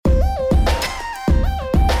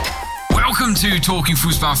Welcome to Talking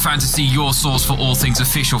Fußball Fantasy, your source for all things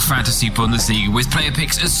official fantasy Bundesliga, with player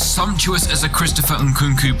picks as sumptuous as a Christopher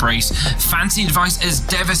Nkunku brace, fancy advice as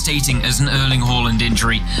devastating as an Erling Haaland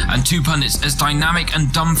injury, and two pundits as dynamic and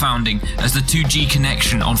dumbfounding as the 2G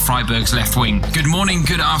connection on Freiburg's left wing. Good morning,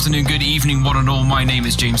 good afternoon, good evening, one and all. My name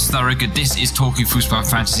is James Thorogood. This is Talking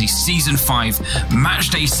Fußball Fantasy Season 5, Match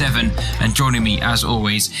Day 7, and joining me, as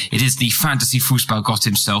always, it is the Fantasy Fußball God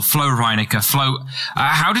himself, Flo Reinecker. Flo,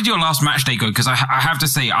 how did your last match day go? Because I have to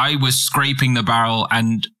say, I was scraping the barrel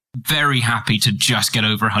and very happy to just get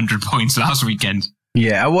over 100 points last weekend.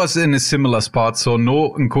 Yeah, I was in a similar spot. So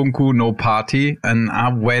no Nkunku, no party. And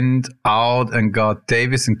I went out and got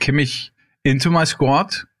Davis and Kimmich into my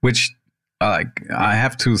squad, which I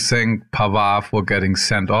have to thank Pavard for getting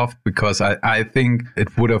sent off, because I think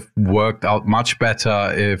it would have worked out much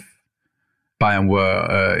better if Bayern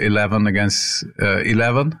were 11 against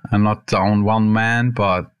 11 and not down one man.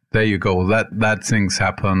 But there you go. That things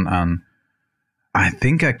happen. And I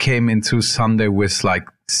think I came into Sunday with like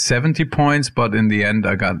 70 points, but in the end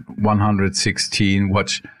I got 116,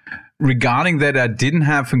 which regarding that I didn't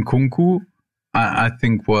have Nkunku, I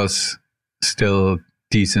think was still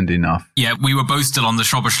decent enough. Yeah, we were both still on the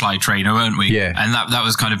Szoboszlai trainer, weren't we? Yeah. And that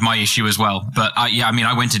was kind of my issue as well. But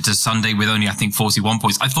I went into Sunday with only, I think, 41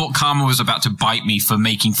 points. I thought Karma was about to bite me for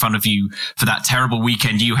making fun of you for that terrible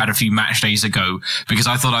weekend you had a few match days ago, because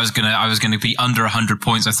I thought I was going to be under 100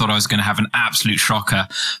 points. I thought I was going to have an absolute shocker.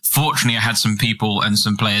 Fortunately, I had some people and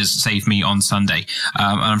some players save me on Sunday.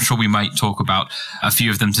 And I'm sure we might talk about a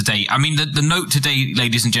few of them today. I mean, the note today,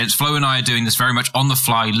 ladies and gents, Flo and I are doing this very much on the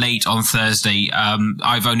fly late on Thursday.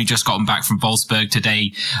 I've only just gotten back from Wolfsburg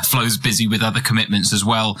today. Flo's busy with other commitments as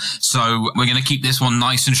well. So we're going to keep this one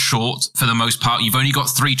nice and short for the most part. You've only got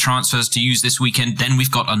 3 transfers to use this weekend. Then we've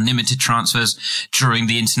got unlimited transfers during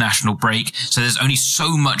the international break. So there's only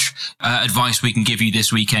so much advice we can give you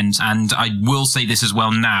this weekend. And I will say this as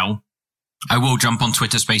well now. I will jump on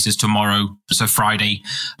Twitter Spaces tomorrow, so Friday,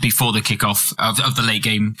 before the kickoff of the late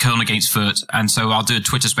game, Köln against Fürth. And so I'll do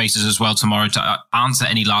Twitter Spaces as well tomorrow to answer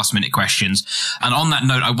any last minute questions. And on that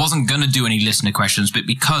note, I wasn't going to do any listener questions, but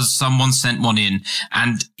because someone sent one in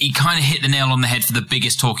and he kind of hit the nail on the head for the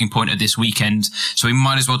biggest talking point of this weekend, so we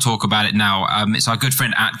might as well talk about it now. It's our good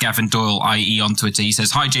friend at Gavin Doyle, IE, on Twitter. He says,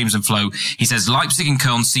 "Hi, James and Flo." He says, "Leipzig and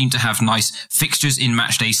Köln seem to have nice fixtures in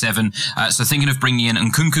match day 7. So thinking of bringing in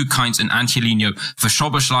Nkunku, Kainz and Angelino for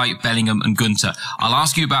Szoboszlai, Bellingham and Gunter. I'll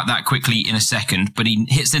ask you about that quickly in a second, but he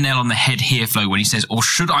hits the nail on the head here, Flo, when he says, or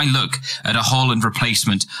should I look at a Haaland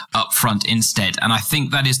replacement up front instead? And I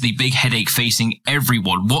think that is the big headache facing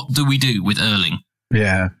everyone. What do we do with Erling?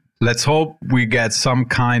 Yeah, let's hope we get some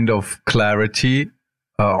kind of clarity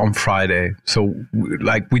on Friday. So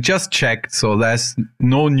we just checked, so there's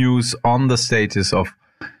no news on the status of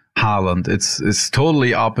Haaland. It's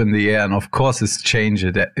totally up in the air, and of course it's changed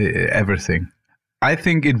everything. I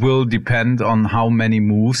think it will depend on how many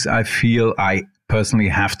moves I feel I personally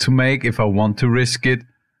have to make if I want to risk it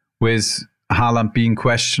with Haaland being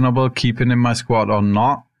questionable, keeping in my squad or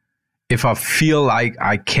not. If I feel like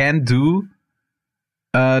I can do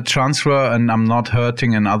a transfer and I'm not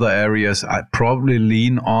hurting in other areas, I probably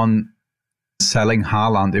lean on selling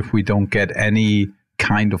Haaland if we don't get any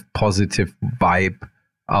kind of positive vibe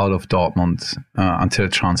out of Dortmund until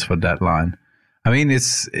transfer deadline. I mean,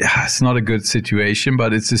 it's not a good situation,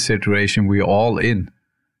 but it's a situation we're all in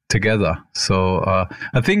together. So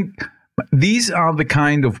I think these are the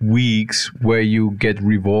kind of weeks where you get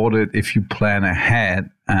rewarded if you plan ahead.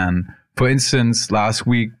 And for instance, last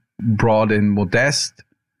week brought in Modeste,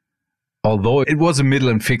 although it was a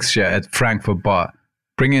Midland fixture at Frankfurt, but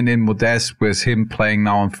bringing in Modeste with him playing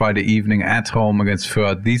now on Friday evening at home against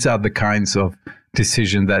Fürth, these are the kinds of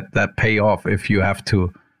decisions that pay off if you have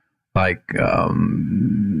to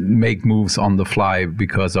make moves on the fly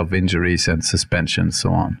because of injuries and suspension and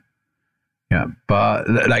so on. Yeah,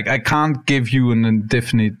 but I can't give you an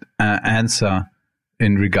indefinite answer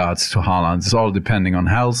in regards to Haaland. It's all depending on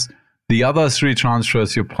health. The other 3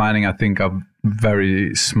 transfers you're planning, I think, are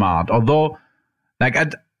very smart. Although,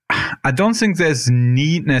 I don't think there's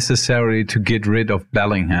need necessarily to get rid of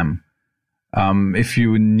Bellingham. If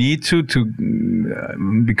you need to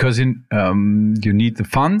because you need the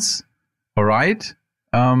funds, all right.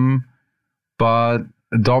 But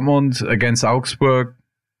Dortmund against Augsburg,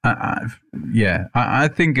 I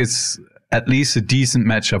think it's at least a decent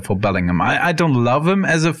matchup for Bellingham. I don't love him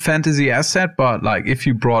as a fantasy asset, but if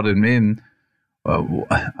you brought him in,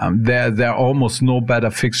 there are almost no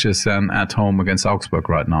better fixtures than at home against Augsburg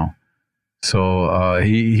right now. So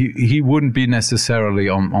he wouldn't be necessarily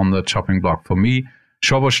on the chopping block for me.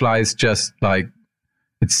 Szoboszlai is just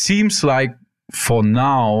it seems like for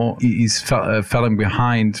now, he's falling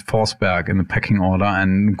behind Forsberg in the pecking order,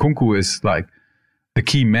 and Nkunku is like the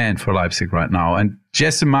key man for Leipzig right now. And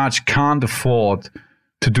Jesse March can't afford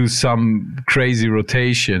to do some crazy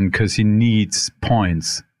rotation because he needs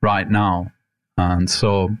points right now. And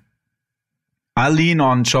so I lean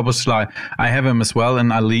on Szoboszlai. I have him as well,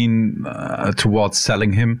 and I lean towards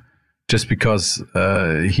selling him just because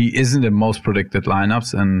he isn't in most predicted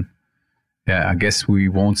lineups. And yeah, I guess we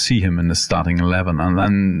won't see him in the starting 11. And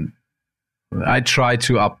then I try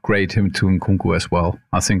to upgrade him to Nkunku as well.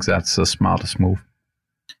 I think that's the smartest move.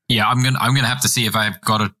 Yeah, I'm gonna have to see if I've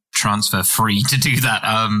got a transfer free to do that,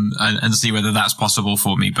 and see whether that's possible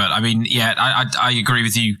for me. But I mean, yeah, I agree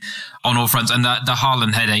with you on all fronts. And the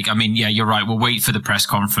Haaland headache, I mean, yeah, you're right. We'll wait for the press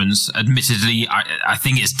conference. Admittedly, I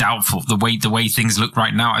think it's doubtful. The way things look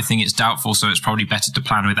right now, I think it's doubtful. So it's probably better to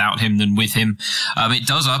plan without him than with him. It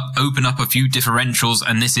does open up a few differentials.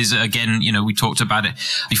 And this is, again, we talked about it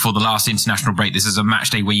before the last international break. This is a match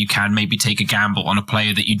day where you can maybe take a gamble on a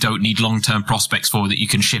player that you don't need long-term prospects for, that you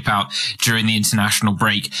can ship out during the international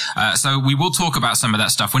break. So we will talk about some of that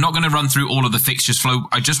stuff. We're not going to run through all of the fixtures, Flo.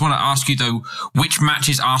 I just want to ask you, though, which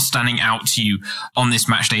matches are standing out to you on this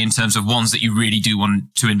match day in terms of ones that you really do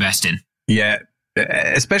want to invest in? Yeah,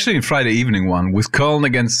 especially in Friday evening one with Köln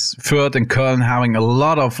against Fürth, and Köln having a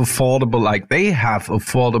lot of affordable, they have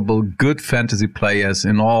affordable, good fantasy players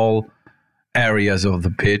in all areas of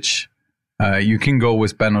the pitch. You can go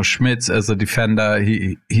with Benno Schmitz as a defender.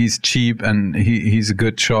 He's cheap and he's a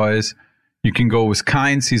good choice. You can go with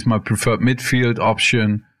Kainz. He's my preferred midfield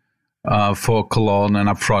option for Cologne. And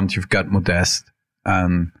up front, you've got Modeste.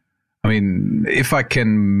 I mean, if I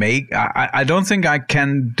can I don't think I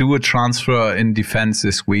can do a transfer in defense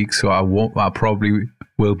this week, so I probably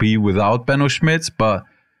will be without Benno Schmitz. But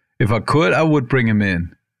if I could, I would bring him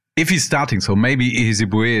in. If he's starting, so maybe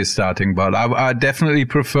Ehizibue is starting, but I definitely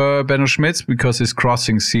prefer Benno Schmitz because his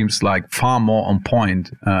crossing seems like far more on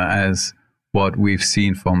point as what we've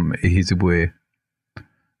seen from Ehizibue.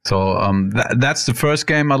 So that's the first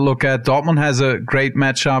game I look at. Dortmund has a great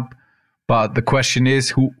matchup, but the question is,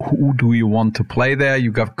 who do you want to play there?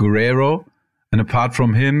 You got Guerrero, and apart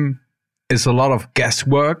from him, it's a lot of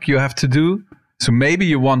guesswork you have to do. So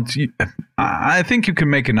maybe I think you can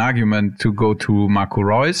make an argument to go to Marco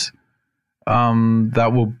Reus.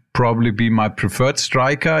 That will probably be my preferred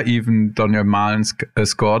striker. Even Daniel Malen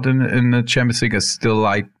scored in the Champions League. I still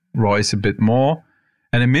like Reus a bit more.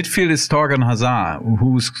 And in midfield is Torgan Hazard,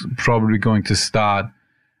 who's probably going to start.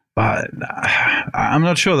 But I'm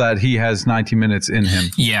not sure that he has 90 minutes in him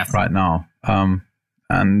right now.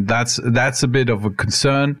 And that's a bit of a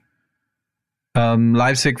concern.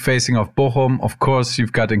 Leipzig facing off Bochum. Of course,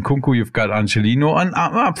 you've got Nkunku, you've got Angelino, and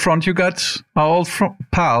up front you got our old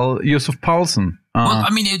pal, Yusuf Poulsen. Well, I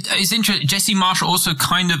mean, it's interesting. Jesse Marsh also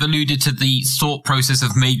kind of alluded to the thought process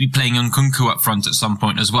of maybe playing Nkunku up front at some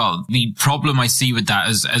point as well. The problem I see with that,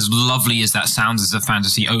 as lovely as that sounds as a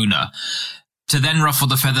fantasy owner, to then ruffle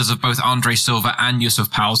the feathers of both Andre Silva and Yusuf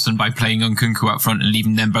Poulsen by playing Nkunku up front and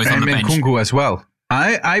leaving them both on the bench. Nkunku as well.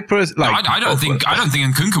 I don't think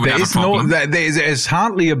Nkunku would have a problem. There's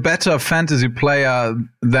hardly a better fantasy player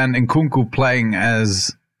than Nkunku playing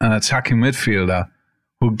as an attacking midfielder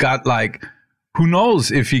who got who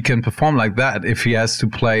knows if he can perform like that if he has to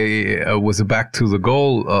play with a back to the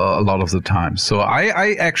goal a lot of the time. So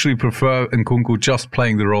I actually prefer Nkunku just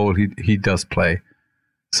playing the role he does play.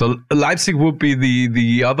 So Leipzig would be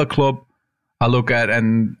the other club I look at,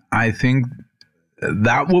 and I think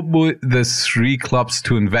that would be the three clubs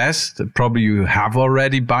to invest. Probably you have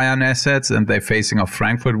already Bayern assets, and they're facing off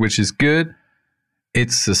Frankfurt, which is good.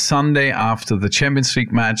 It's the Sunday after the Champions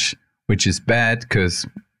League match, which is bad because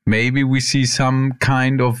maybe we see some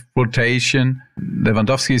kind of rotation.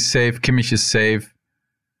 Lewandowski is safe, Kimmich is safe,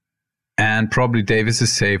 and probably Davis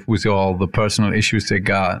is safe with all the personal issues they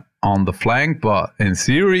got on the flank. But in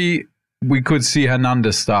theory, we could see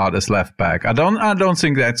Hernandez start as left back. I don't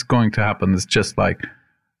think that's going to happen. It's just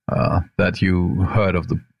that you heard of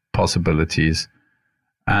the possibilities.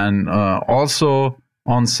 And also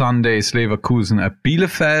on Sunday is Leverkusen at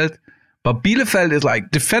Bielefeld. But Bielefeld is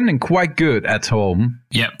defending quite good at home.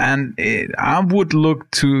 Yep. And I would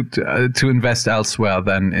look to invest elsewhere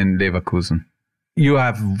than in Leverkusen. You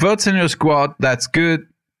have Wirtz in your squad. That's good.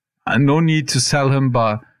 No need to sell him,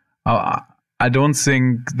 but I don't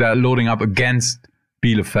think that loading up against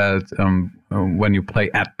Bielefeld when you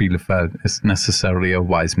play at Bielefeld is necessarily a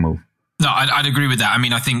wise move. No, I'd agree with that. I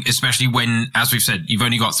mean, I think especially when, as we've said, you've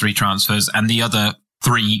only got 3 transfers and the other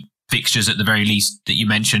 3 fixtures at the very least that you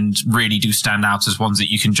mentioned really do stand out as ones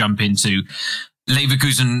that you can jump into.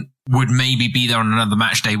 Leverkusen would maybe be there on another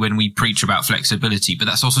match day when we preach about flexibility, but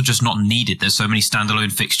that's also just not needed. There's so many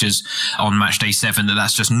standalone fixtures on match day 7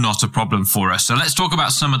 that's just not a problem for us. So let's talk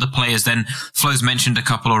about some of the players then. Flo's mentioned a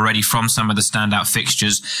couple already from some of the standout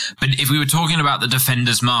fixtures, but if we were talking about the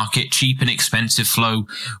defenders market, cheap and expensive, Flo,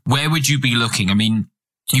 where would you be looking? I mean,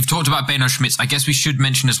 you've talked about Benno Schmitz. I guess we should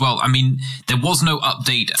mention as well, I mean, there was no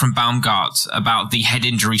update from Baumgart about the head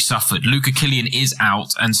injury suffered. Luca Killian is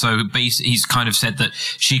out, and so he's kind of said that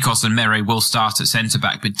Chicos and Mere will start at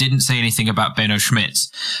centre-back, but didn't say anything about Benno Schmitz.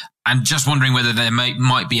 I'm just wondering whether there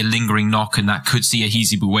might be a lingering knock, and that could see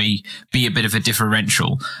Ahizi Boué be a bit of a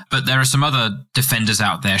differential. But there are some other defenders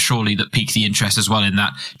out there, surely, that pique the interest as well in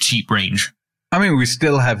that cheap range. I mean, we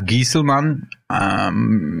still have Gieselmann.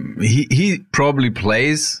 He probably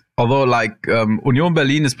plays, although Union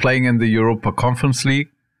Berlin is playing in the Europa Conference League.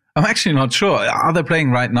 I'm actually not sure. Are they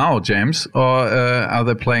playing right now, James, or are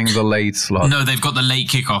they playing the late slot? No, they've got the late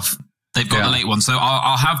kickoff. They've got the late one. So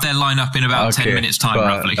I'll have their lineup in about 10 minutes time,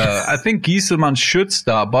 roughly. I think Gieselmann should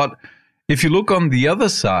start, but if you look on the other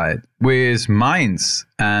side with Mainz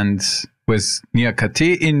and with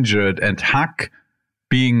Niakate injured and Hack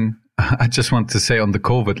being, I just want to say on the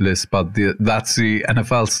COVID list, but that's the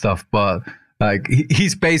NFL stuff. But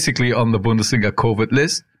he's basically on the Bundesliga COVID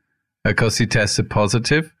list because he tested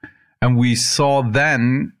positive. And we saw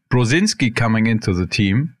then Brosinski coming into the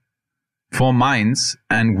team for Mainz.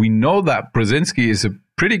 And we know that Brosinski is a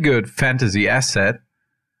pretty good fantasy asset.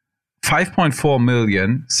 5.4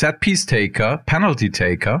 million, set piece taker, penalty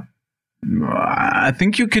taker. I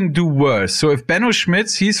think you can do worse. So if Benno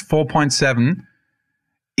Schmitz, he's 4.7,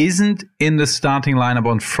 isn't in the starting lineup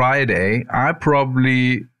on Friday, I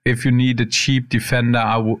probably, if you need a cheap defender,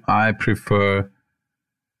 I prefer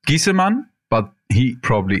Gieselmann, but he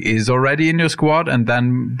probably is already in your squad, and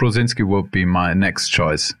then Brosinski will be my next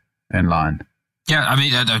choice in line. Yeah, I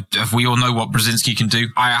mean, we all know what Brzezinski can do.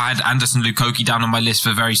 I had Anderson Lukoki down on my list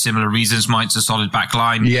for very similar reasons. Mainz a solid back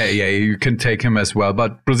line. Yeah, you can take him as well.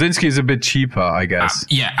 But Brzezinski is a bit cheaper, I guess.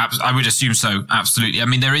 I would assume so. Absolutely. I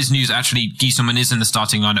mean, there is news, actually, Gieselmann is in the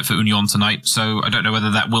starting lineup for Union tonight, so I don't know whether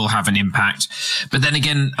that will have an impact. But then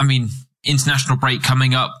again, I mean, international break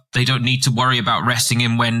coming up, they don't need to worry about resting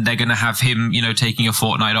him when they're going to have him, taking a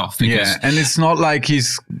fortnight off. Yeah, and it's not like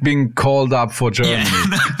he's being called up for Germany.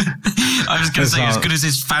 Yeah, I was going to say, as good as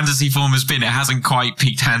his fantasy form has been, it hasn't quite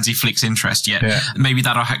piqued Hansi Flick's interest yet. Yeah. Maybe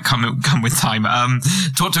that'll come with time.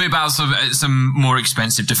 Talk to me about some more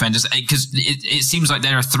expensive defenders, because it seems like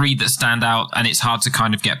there are 3 that stand out, and it's hard to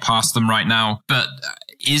kind of get past them right now. But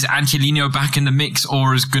is Angelino back in the mix,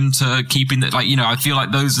 or is Gunter keeping that? I feel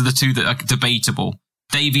like those are the 2 that are debatable.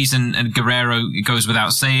 Davies and Guerrero, it goes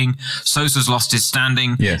without saying. Sosa's lost his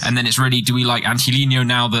standing. Yes. And then it's really, do we like Angelino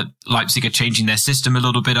now that Leipzig are changing their system a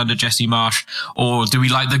little bit under Jesse Marsch? Or do we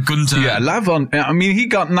like the Gunter? Yeah, he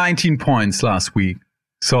got 19 points last week.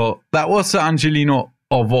 So that was the Angelino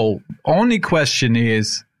of all. Only question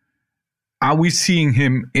is, are we seeing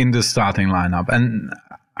him in the starting lineup? And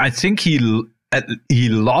I think he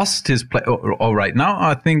lost his place, or right now,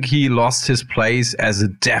 I think he lost his place as a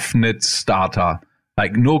definite starter.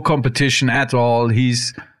 No competition at all.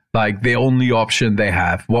 He's the only option they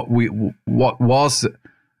have. What was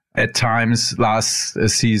at times last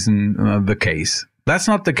season the case. That's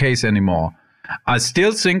not the case anymore. I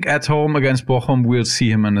still think at home against Bochum we'll see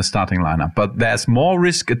him in the starting lineup, but there's more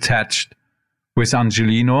risk attached with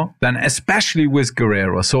Angelino than especially with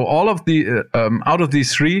Guerrero. So all of the out of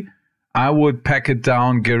these 3, I would pack it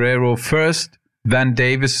down: Guerrero first, then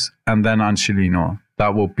Davis, and then Angelino.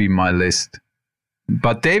 That would be my list.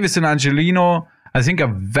 But Davis and Angelino, I think,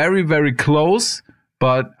 are very, very close.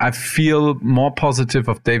 But I feel more positive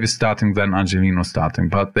of Davis starting than Angelino starting.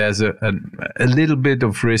 But there's a little bit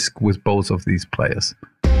of risk with both of these players.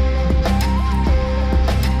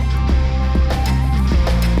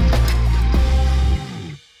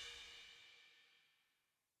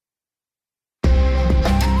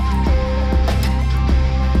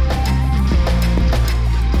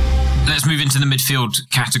 Move into the midfield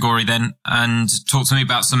category then, and talk to me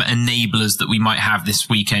about some enablers that we might have this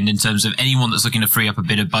weekend in terms of anyone that's looking to free up a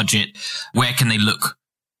bit of budget. Where can they look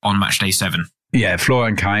on match day 7? Yeah,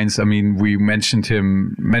 Florian Kainz. I mean, we mentioned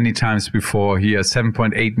him many times before. He has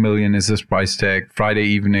 7.8 million is his price tag Friday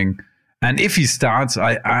evening. And if he starts,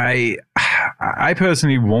 I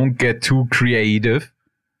personally won't get too creative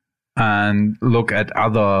and look at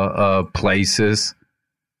other places.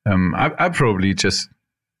 I probably just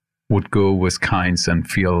would go with Kainz and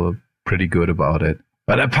feel pretty good about it.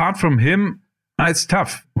 But apart from him, it's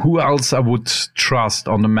tough. Who else I would trust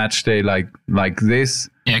on the match day like this?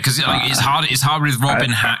 Yeah, because it's hard. It's hard with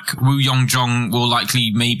Robin Hack. Wu Yongjong will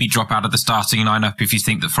likely maybe drop out of the starting lineup if you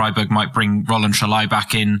think that Freiburg might bring Roland Schalai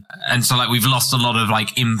back in, and so we've lost a lot of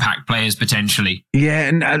impact players potentially. Yeah,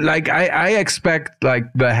 and I expect the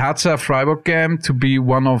Hertha Freiburg game to be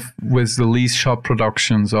with the least shot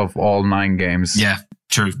productions of all 9 games. Yeah,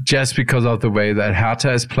 true. Just because of the way that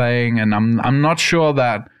Hertha is playing, and I'm not sure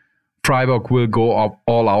that Freiburg will go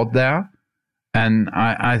all out there, and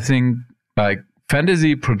I think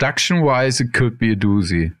fantasy production wise, it could be a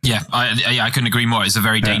doozy. Yeah, I couldn't agree more. It's a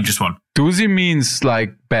very dangerous one. Doozy means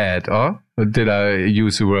bad, or did I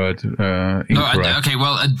use the word incorrect? No, okay,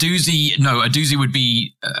 well, a doozy would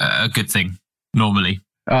be a good thing normally.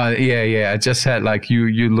 Yeah. I just said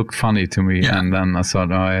you looked funny to me, and then I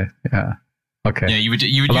thought, okay. Yeah, you would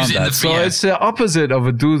use it in the So it's the opposite of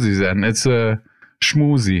a doozy then. It's a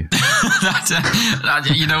schmoozy.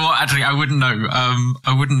 You know what? Actually, I wouldn't know.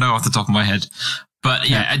 I wouldn't know off the top of my head. But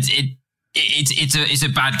yeah, it's a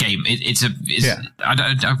bad game. You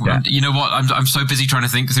know what? I'm so busy trying to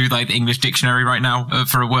think through the English dictionary right now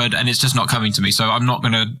for a word, and it's just not coming to me. So I'm not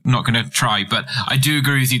gonna try. But I do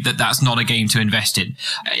agree with you that that's not a game to invest in.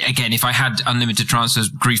 Again, if I had unlimited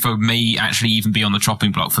transfers, Grifo may actually even be on the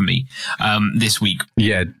chopping block for me this week.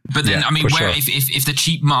 Yeah. But then if the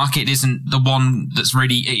cheap market isn't the one that's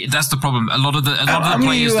really, that's the problem. A lot of the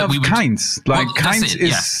players that we would Kainz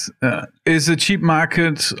is a cheap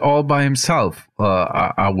market all by himself.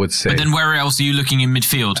 I would say. But then where else are you looking in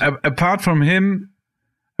midfield? Apart from him,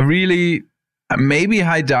 really, maybe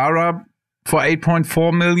Haidara for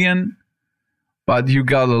 8.4 million, but you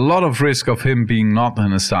got a lot of risk of him being not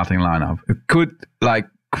in a starting lineup. It could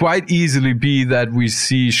quite easily be that we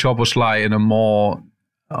see Szoboszlai in a more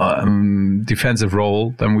defensive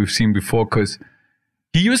role than we've seen before, because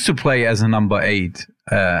he used to play as a number 8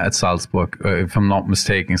 at Salzburg, if I'm not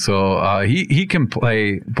mistaken. So he can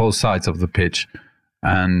play both sides of the pitch,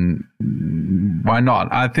 and why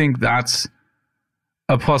not? I think that's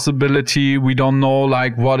a possibility. We don't know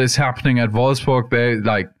what is happening at Wolfsburg.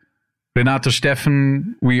 They Renato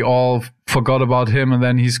Steffen. We all forgot about him, and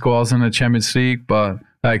then he scores in the Champions League, but.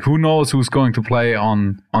 Who knows who's going to play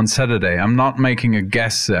on Saturday? I'm not making a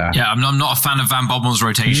guess there. Yeah, I'm not a fan of Van Bommel's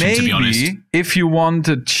rotation, to be honest. If you want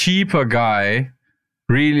a cheaper guy,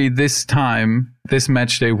 really this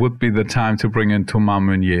match day would be the time to bring in Thomas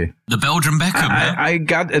Meunier. The Belgian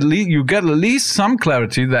Beckham. You get at least some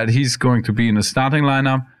clarity that he's going to be in the starting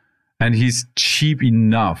lineup, and he's cheap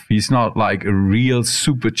enough. He's not a real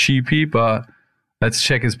super cheapie, but let's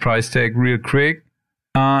check his price tag real quick.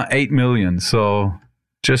 8 million, so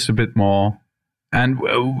just a bit more. And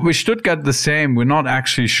with Stuttgart the same. We're not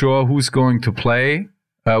actually sure who's going to play.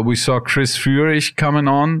 We saw Chris Führich coming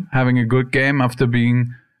on, having a good game after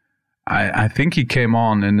being... I think he came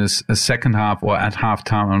on in his second half or at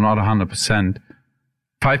halftime. I'm not 100%.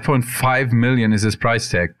 5.5 million is his price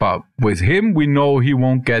tag. But with him, we know he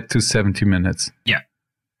won't get to 70 minutes. Yeah.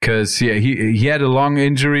 Because he had a long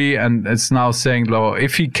injury, and it's now saying,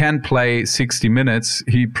 if he can play 60 minutes,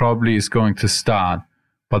 he probably is going to start.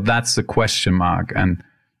 But that's the question mark. And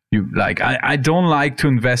I don't like to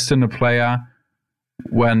invest in a player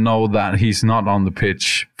when know that he's not on the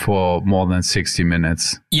pitch for more than 60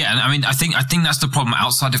 minutes. Yeah, and I mean, I think that's the problem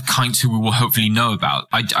outside of Kainz, who we will hopefully know about.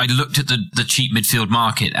 I looked at the cheap midfield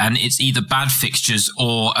market, and it's either bad fixtures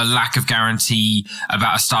or a lack of guarantee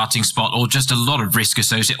about a starting spot, or just a lot of risk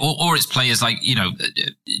associated, or it's players like,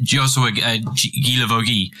 Joshua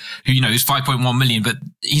Guilavogui, who, is 5.1 million, but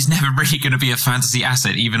he's never really going to be a fantasy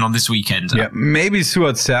asset, even on this weekend. Yeah, maybe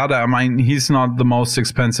Suat Serdar. I mean, he's not the most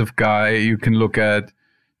expensive guy. You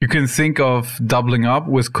can think of doubling up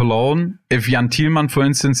with Cologne if Jan Thielmann, for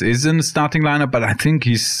instance, is in the starting lineup, but I think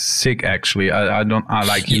he's sick, actually.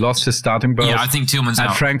 He lost his starting berth. Yeah, I think Thielmann's at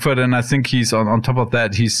out. Frankfurt, and I think he's on top of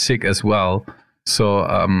that, he's sick as well. So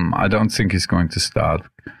I don't think he's going to start.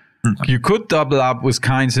 You could double up with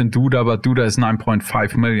Kainz and Duda, but Duda is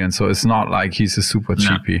 9.5 million, so it's not like he's a super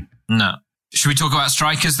cheapie. No. Should we talk about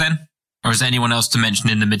strikers then? Or is there anyone else to mention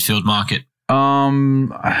in the midfield market?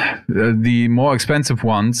 The more expensive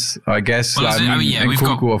ones, I guess.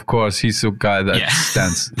 Nkunku, of course, he's a guy that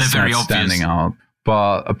stands standing out.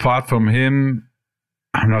 But apart from him,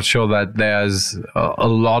 I'm not sure that there's a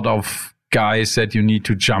lot of guys that you need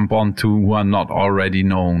to jump onto who are not already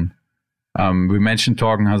known. We mentioned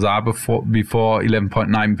Torgan Hazard before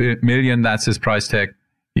 11.9 million. That's his price tag.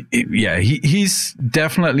 He's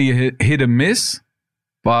definitely hit a miss,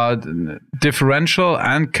 but differential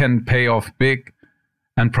and can pay off big,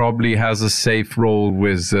 and probably has a safe role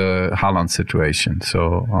with Haaland situation.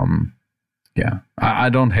 So, I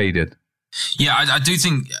don't hate it. Yeah, I do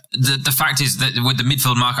think the fact is that with the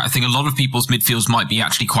midfield market, I think a lot of people's midfields might be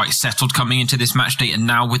actually quite settled coming into this match day. And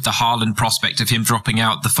now with the Haaland prospect of him dropping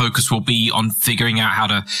out, the focus will be on figuring out how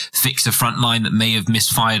to fix a front line that may have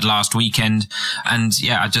misfired last weekend. And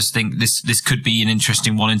yeah, I just think this could be an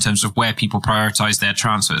interesting one in terms of where people prioritize their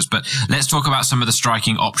transfers. But let's talk about some of the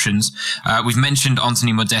striking options. We've mentioned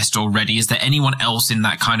Anthony Modeste already. Is there anyone else in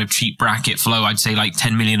that kind of cheap bracket, Flo? I'd say like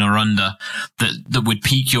 10 million or under that would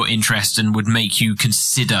pique your interest and would make you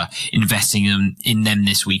consider investing in them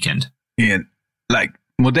this weekend? Yeah, like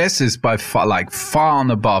Modeste is by far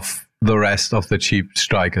and above the rest of the cheap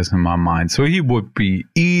strikers in my mind. So he would be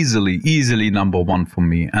easily number one for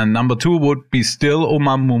me. And number two would be still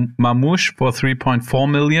Omar Mamouche for 3.4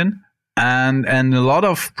 million. And a lot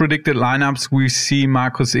of predicted lineups, we see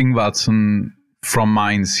Marcus Ingvartsen from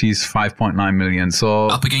Mainz. He's 5.9 million. So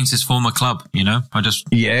up against his former club, against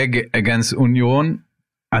Union.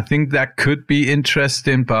 I think that could be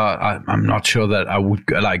interesting, but I'm not sure that I would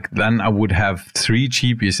then I would have 3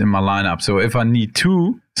 cheapies in my lineup. So if I need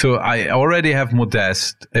 2, so I already have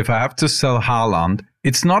Modeste. If I have to sell Haaland,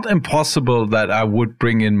 it's not impossible that I would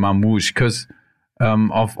bring in Mamouche because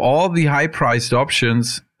of all the high priced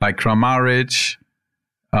options like Kramaric,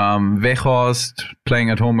 Weghorst playing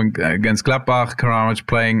at home against Gladbach, Kramaric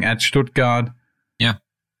playing at Stuttgart. Yeah.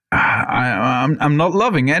 I'm not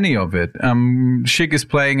loving any of it. Schick is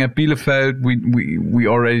playing at Bielefeld. We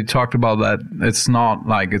already talked about that. It's not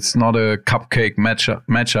a cupcake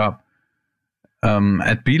matchup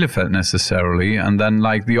at Bielefeld necessarily. And then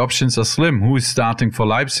like the options are slim. Who is starting for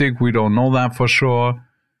Leipzig? We don't know that for sure.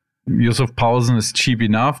 Yusuf Poulsen is cheap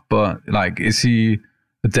enough, but like, is he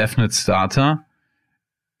a definite starter?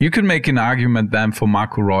 You could make an argument then for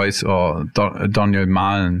Marco Reus or Daniel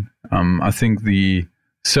Malen. I think the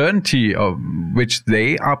certainty of which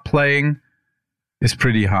they are playing is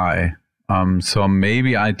pretty high. So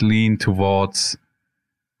maybe I'd lean towards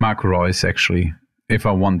Marco Reus actually, if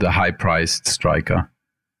I want a high-priced striker.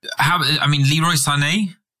 Leroy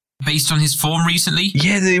Sané, based on his form recently?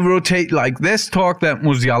 Yeah, they rotate. Like, there's talk that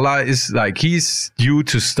Musiala is like, he's due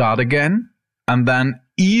to start again, and then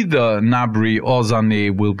either Gnabry or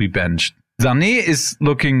Sané will be benched. Sané is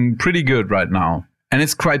looking pretty good right now. And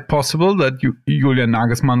it's quite possible that Julian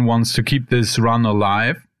Nagelsmann wants to keep this run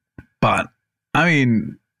alive. But,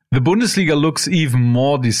 the Bundesliga looks even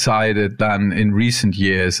more decided than in recent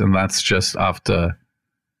years, and that's just after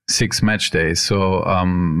 6 match days. So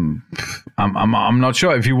I'm not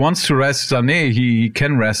sure. If he wants to rest Sané, he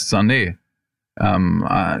can rest Sané.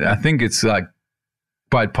 I think it's like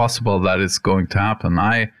quite possible that it's going to happen.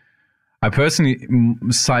 I personally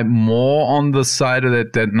side more on the side of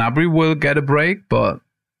that Gnabry will get a break, but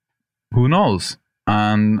who knows?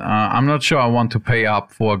 And I'm not sure I want to pay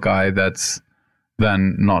up for a guy that's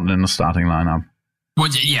then not in the starting lineup. Well,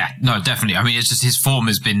 yeah, no, definitely. It's just his form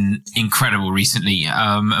has been incredible recently.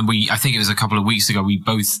 And I think it was a couple of weeks ago, we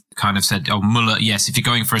both kind of said, Muller, yes, if you're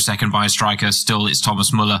going for a second buy striker, still it's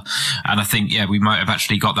Thomas Muller. And I think, we might have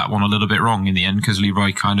actually got that one a little bit wrong in the end because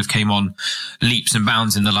Leroy kind of came on leaps and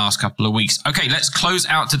bounds in the last couple of weeks. Okay, let's close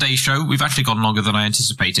out today's show. We've actually gone longer than I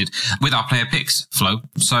anticipated with our player picks, Flo.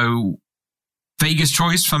 So Vegas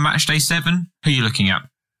choice for match day 7. Who are you looking at?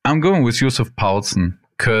 I'm going with Yusuf Poulsen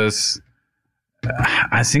because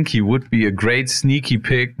I think he would be a great sneaky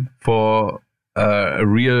pick for a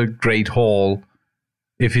real great haul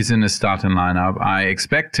if he's in the starting lineup. I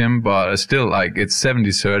expect him, but still, it's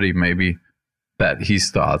 70-30 maybe that he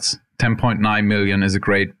starts. 10.9 million is a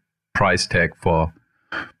great price tag for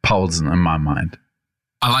Poulsen in my mind.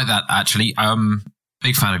 I like that, actually.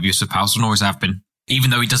 Big fan of Yusuf Poulsen, always have been, even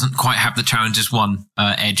though he doesn't quite have the Challengers 1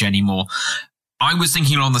 edge anymore. I was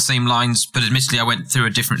thinking along the same lines, but admittedly I went through a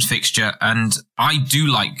different fixture, and I do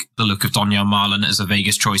like the look of Daniel Malen as a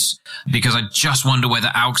Vegas choice because I just wonder whether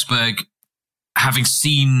Augsburg, having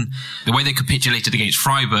seen the way they capitulated against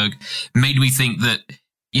Freiburg, made me think that,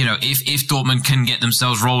 if Dortmund can get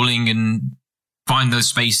themselves rolling and find those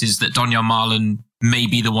spaces, that Daniel Malen may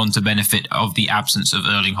be the one to benefit of the absence of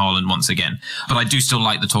Erling Haaland once again. But I do still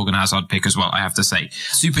like the Torgan Hazard pick as well, I have to say.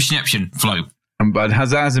 Super Schnäppchen, Flo. But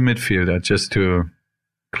Hazard is a midfielder, just to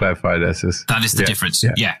clarify this. That is the difference,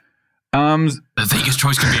 yeah. The Vegas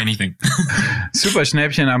choice could be anything. Super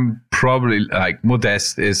Schnäppchen, I'm probably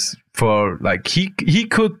Modeste is for he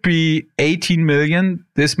could be 18 million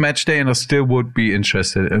this match day, and I still would be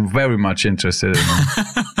interested, very much interested in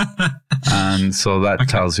him. And so that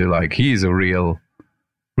tells you he's a real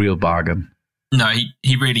bargain. No,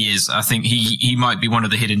 he really is. I think he might be one of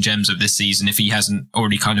the hidden gems of this season if he hasn't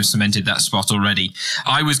already kind of cemented that spot already.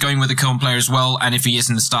 I was going with the Köln player as well, and if he is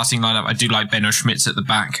in the starting lineup, I do like Benno Schmitz at the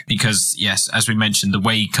back because, yes, as we mentioned, the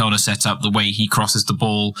way Köln are set up, the way he crosses the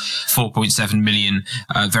ball, 4.7 million,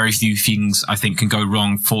 very few things I think can go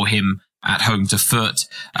wrong for him at home to Fürth.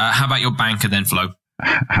 How about your banker then, Flo?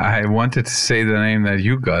 I wanted to say the name that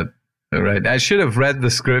you got right. I should have read the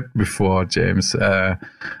script before, James. I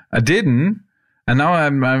didn't. And now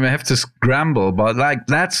I have to scramble, but like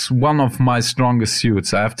that's one of my strongest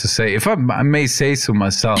suits, I have to say. If I may say so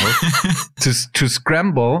myself, to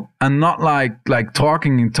scramble and not like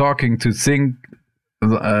talking to think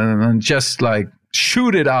and just like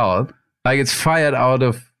shoot it out like it's fired out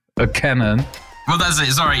of a cannon. Well, that's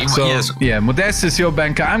it. Sorry. So, yes. Yeah, Modest is your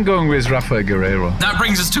banker. I'm going with Rafael Guerreiro. That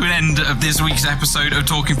brings us to an end of this week's episode of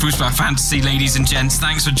Talking Fußball Fantasy, ladies and gents.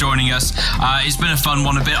 Thanks for joining us. It's been a fun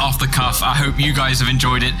one, a bit off the cuff. I hope you guys have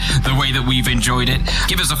enjoyed it the way that we've enjoyed it.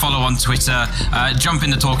 Give us a follow on Twitter. Jump in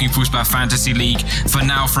the Talking Fußball Fantasy League. For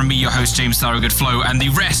now, from me, your host, James Thorogood Flo, and the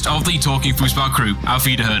rest of the Talking Fußball crew. Auf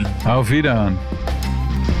Wiederhören. Auf Wiederhören.